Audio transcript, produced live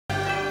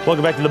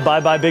Welcome back to the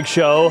Bye Bye Big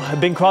Show.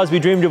 Bing Crosby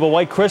dreamed of a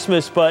white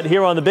Christmas, but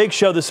here on the Big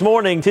Show this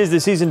morning, 'tis the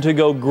season to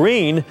go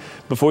green.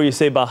 Before you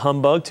say bah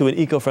humbug to an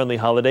eco-friendly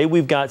holiday,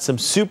 we've got some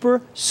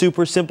super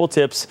simple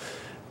tips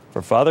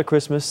for Father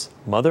Christmas,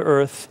 Mother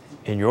Earth,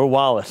 in your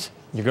wallet.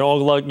 You're all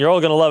going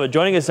to love it.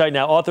 Joining us right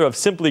now, author of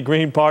Simply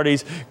Green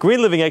Parties,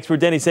 green living expert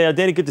Danny Seo.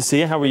 Danny, good to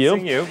see you. How are you?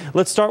 Good seeing you.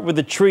 Let's start with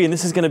the tree, and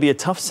this is going to be a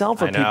tough sell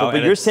for people,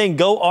 but you're saying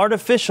go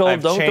artificial,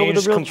 don't go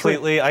with the real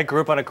completely. tree. I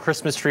grew up on a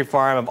Christmas tree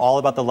farm. I'm all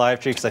about the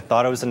live tree because I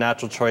thought it was a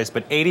natural choice,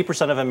 but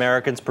 80% of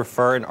Americans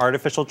prefer an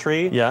artificial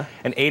tree,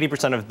 and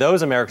 80% of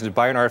those Americans who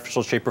buy an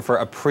artificial tree prefer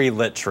a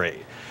pre-lit tree.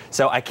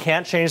 So I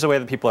can't change the way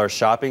that people are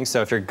shopping.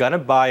 So if you're going to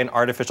buy an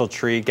artificial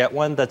tree, get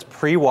one that's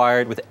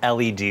pre-wired with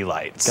LED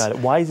lights. Got it.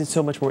 Why is it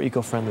so much more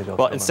eco-friendly, though?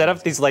 Well, instead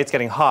of these lights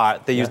getting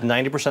hot, they use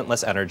 90%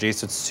 less energy,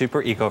 so it's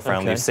super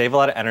eco-friendly. You save a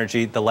lot of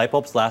energy. The light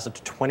bulbs last up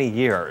to 20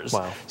 years.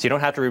 Wow. So you don't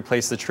have to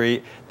replace the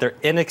tree. They're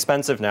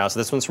inexpensive now. So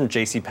this one's from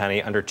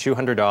JCPenney, under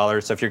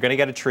 $200. So if you're going to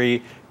get a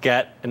tree,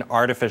 get an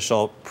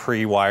artificial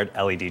pre-wired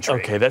LED tree.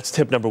 Okay, that's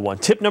tip number one.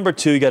 Tip number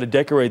two, you got to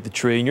decorate the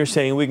tree, and you're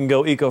saying we can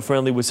go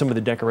eco-friendly with some of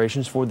the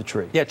decorations for the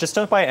tree. Yeah, just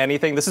don't buy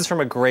anything. This is from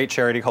a great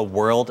charity called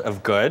World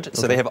of Good.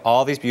 So they have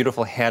all these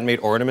beautiful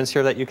handmade ornaments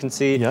here that you can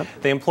see.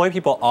 They employ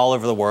people all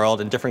over the world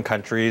in different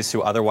countries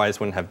who otherwise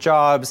wouldn't have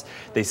jobs.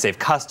 They save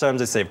customs,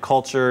 they save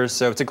cultures.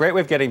 So it's a great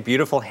way of getting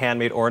beautiful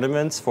handmade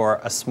ornaments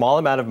for a small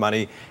amount of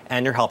money,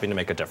 and you're helping to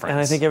make a difference. And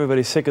I think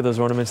everybody's sick of those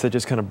ornaments that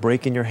just kind of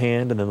break in your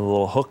hand, and then the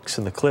little hooks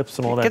and the clips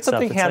and all that stuff. Get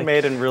something stuff.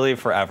 handmade and really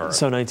forever.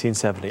 So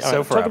 1970.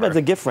 So Talk about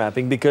the gift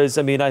wrapping, because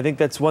I mean, I think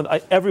that's one,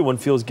 everyone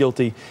feels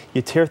guilty.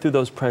 You tear through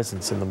those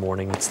presents in the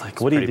morning. It's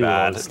like, what do you do with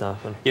all this stuff?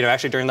 You know,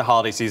 actually during the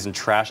holiday season,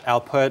 trash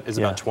output is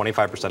about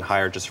 25%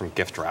 higher just from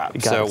gift wrap.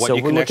 So what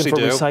you can actually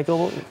do,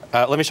 recyclable?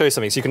 Let me show you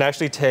something. So you can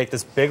actually take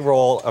this big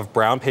roll of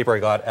brown paper I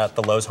got at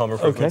the Lowe's Home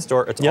Improvement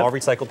store. It's all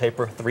recycled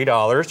paper,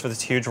 $3 for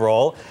this huge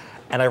roll.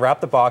 And I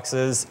wrap the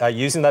boxes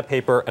using that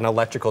paper and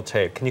electrical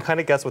tape. Can you kind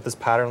of guess what this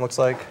pattern looks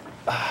like?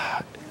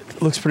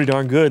 It looks pretty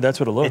darn good. That's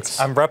what it looks.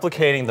 I'm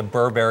replicating the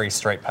Burberry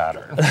stripe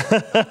pattern.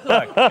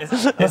 Look,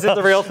 is it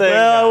the real thing?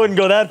 Well, I wouldn't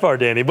go that far,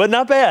 Danny, but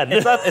not bad.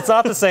 It's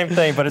not the same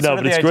thing, but it's sort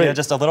of the idea. Great.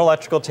 Just a little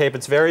electrical tape.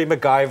 It's very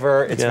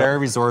MacGyver. It's very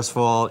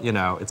resourceful. You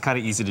know, it's kind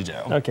of easy to do.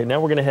 Okay, now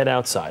we're going to head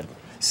outside.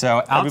 So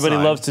outside, everybody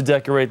loves to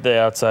decorate the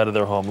outside of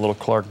their home, a little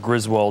Clark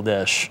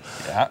Griswold-ish.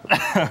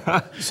 Yeah.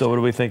 So what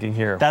are we thinking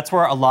here? That's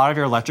where a lot of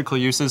your electrical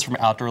uses from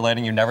outdoor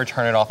lighting, you never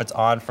turn it off, it's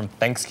on from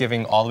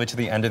Thanksgiving all the way to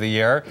the end of the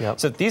year.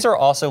 So these are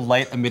also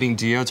light emitting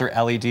diodes or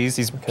LEDs.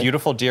 These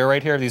beautiful deer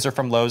right here, these are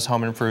from Lowe's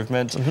Home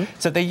Improvement.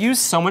 So they use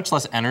so much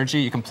less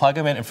energy, you can plug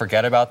them in and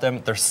forget about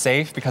them. They're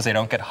safe because they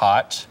don't get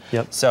hot.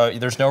 So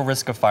there's no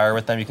risk of fire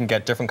with them. You can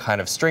get different kind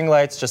of string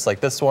lights, just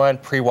like this one,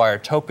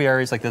 pre-wired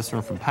topiaries like this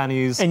one from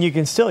Penny's. And you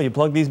can still, you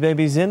plug these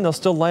babies in, they'll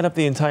still light up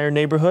the entire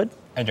neighborhood.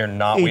 And you're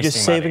not wasting money. You're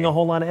just saving a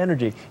whole lot of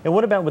energy. And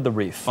what about with the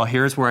wreath? Well,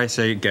 here's where I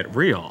say get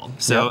real.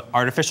 So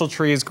artificial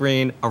tree is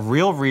green. A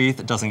real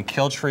wreath doesn't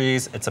kill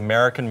trees. It's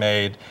American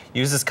made.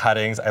 Uses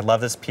cuttings. I love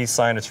this peace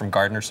sign. It's from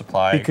Gardener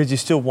Supply. Because you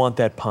still want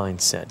that pine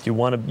scent. You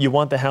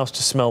want the house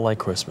to smell like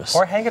Christmas.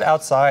 Or hang it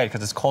outside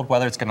because it's cold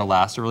weather. It's going to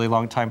last a really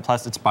long time.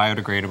 Plus, it's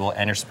biodegradable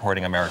and you're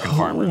supporting American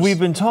farmers. We've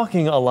been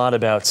talking a lot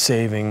about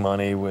saving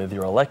money with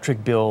your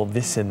electric bill,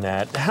 this and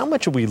that. How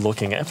much are we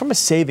looking at from a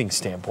saving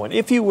standpoint?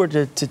 If you were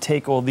to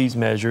take all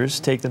these measures,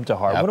 take them to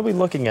heart, what are we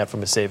looking at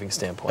from a saving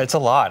standpoint? It's a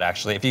lot,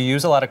 actually. If you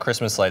use a lot of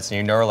Christmas lights and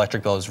you know your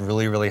electric bill is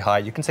really, really high,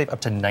 you can save up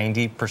to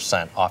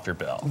 90% off your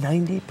bill.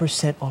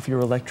 90% off your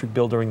electric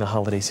bill during the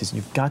holiday season.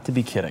 You've got to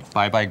be kidding.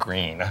 Bye-bye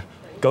green.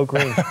 Go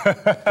green.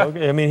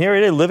 I mean, here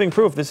it is, living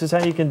proof. This is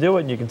how you can do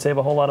it, and you can save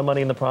a whole lot of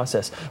money in the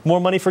process. More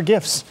money for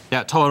gifts.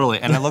 Yeah, totally.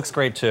 And it looks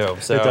great, too.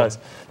 So it does.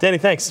 Danny,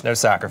 thanks. No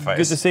sacrifice.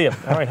 Good to see you.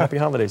 All right, happy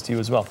holidays to you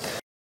as well.